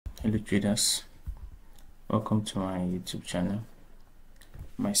Hello traders, welcome to my YouTube channel,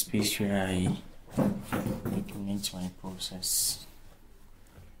 my space where I document my process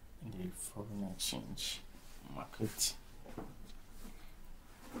in the foreign exchange market.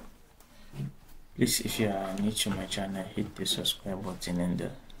 Please, if you are new to my channel, hit the subscribe button and the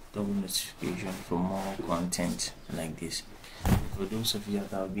double notification for more content like this. For those of you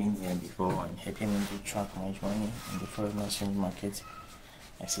that have been here before and helping me to track my money in the foreign exchange market,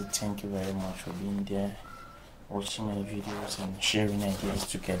 I say thank you very much for being there, watching my videos and sharing ideas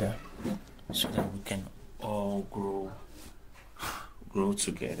together so that we can all grow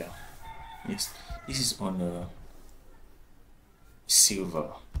together. Yes, this is on the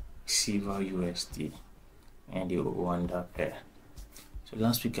silver USD and the Rwanda pair. So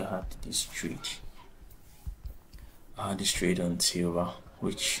last week I had this trade. I had this trade on silver,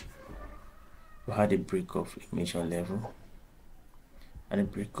 which we had a break of a major level, and a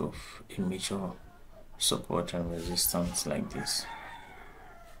break of a major support and resistance like this.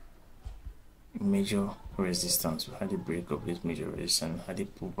 Major resistance, we had a break of this major resistance, had a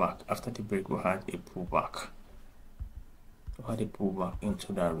pullback. After the break, we had a pullback. We had a pullback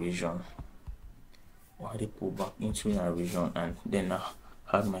into that region. And then I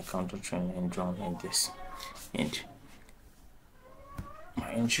had my counter trend line drawn like this. And my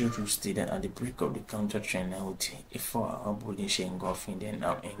entry rule stated at the break of the counter trend line with a 4-hour bullish engulfing, then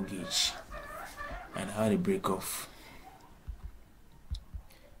now engage. And I had a break of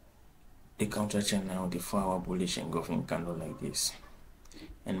the counter trend line with the 4-hour bullish engulfing candle like this.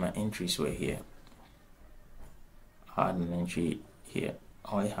 And my entries were here. I had an entry here.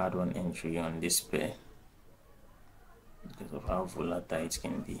 I only had one entry on this pair because of how volatile it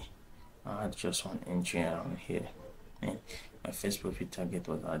can be. I had just one entry around here, and my first profit target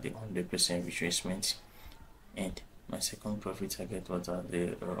was at the 100% retracement, and my second profit target was at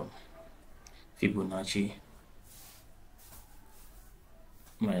the Fibonacci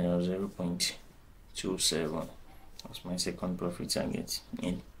minus 0.27. was my second profit target.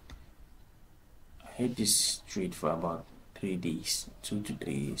 And I had this trade for about 3 days, 2 to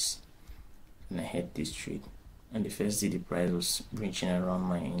 3 days, and I had this trade. And the first day the price was reaching around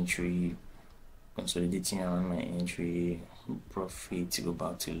my entry, consolidating around my entry, profits go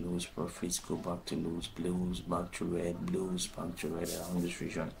back to lows, profits go back to lows, blues back to red, blues back to red around this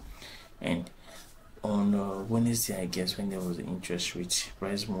region. And on Wednesday, I guess, when there was an interest rate,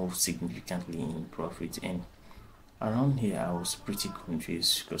 price moved significantly in profit. And around here I was pretty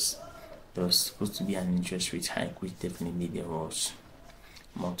confused because there was supposed to be an interest rate hike, which definitely there was,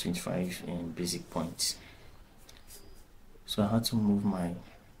 about 25 basic points. So I had to move my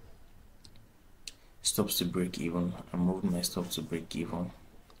stops to break even. I moved my stops to break even,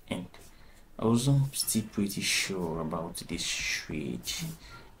 and I wasn't still pretty sure about this trade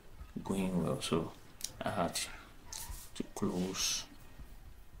going well, so I had to close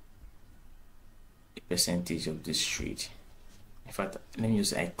a percentage of this trade. In fact, let me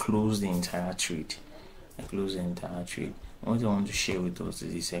just say I closed the entire trade. What I want to share with us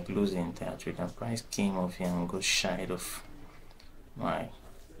is this: I closed the entire trade, and price came off here and got shy of my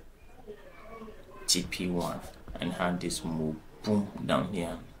TP1 and had this move boom down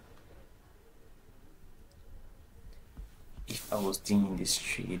here. If I was still in this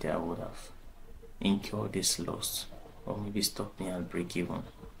trade, I would have incurred this loss, or maybe stopped me at break even.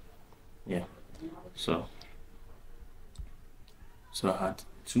 Yeah, so I had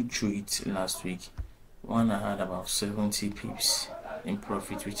 2 trades last week. One I had about 70 pips in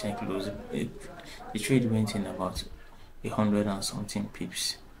profit, which I closed it. The trade went in about 100 and something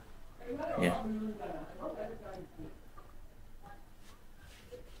pips. Yeah,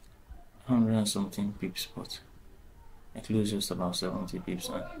 100 and something pips, but I closed just about 70 pips.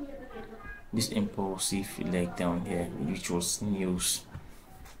 And this impulsive leg down here, which was news,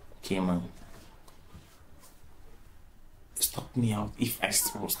 came and stopped me out. If I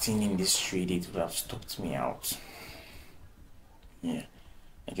was still in this trade, it would have stopped me out. Yeah,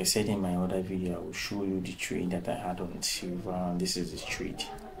 like I said in my other video, I will show you the trade that I had on silver, and this is the trade.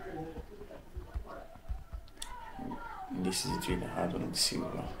 This is the trade I had on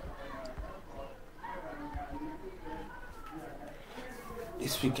silver.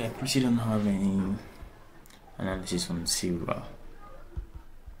 This week I pretty don't have any analysis on silver.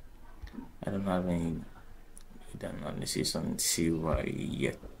 I don't have any analysis on silver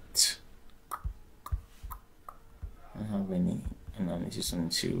yet. I don't have any analysis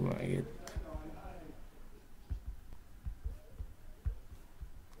on silver yet.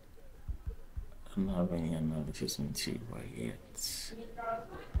 I don't have any analysis on silver yet.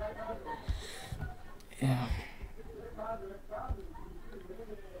 Yeah.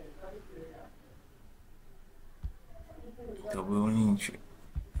 double entry.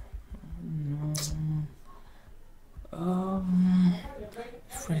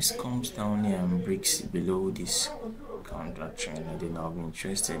 First comes down here and breaks below this counter trend, then I'll be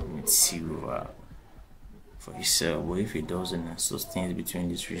interested in silver for a sell. But if it doesn't and sustains between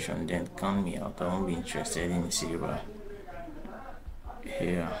this region, then count me out. I won't be interested in silver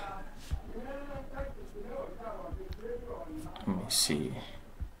here. Let me see.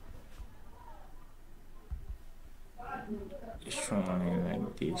 It's showing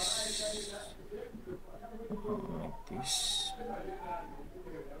like this, like this.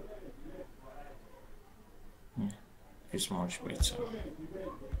 Yeah, it's much better.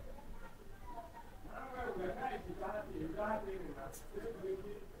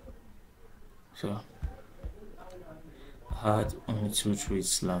 So I had only 2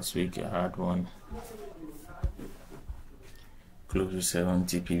 trades last week. I had one close to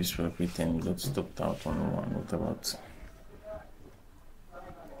 70 pips for everything. Got stopped out on one. What about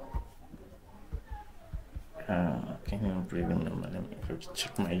I can't even remember. Let me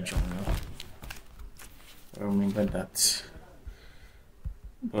check my journal. I remember that.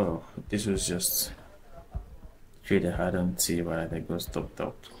 Well, this was just trade I had on silver that I got stopped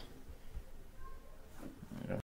out.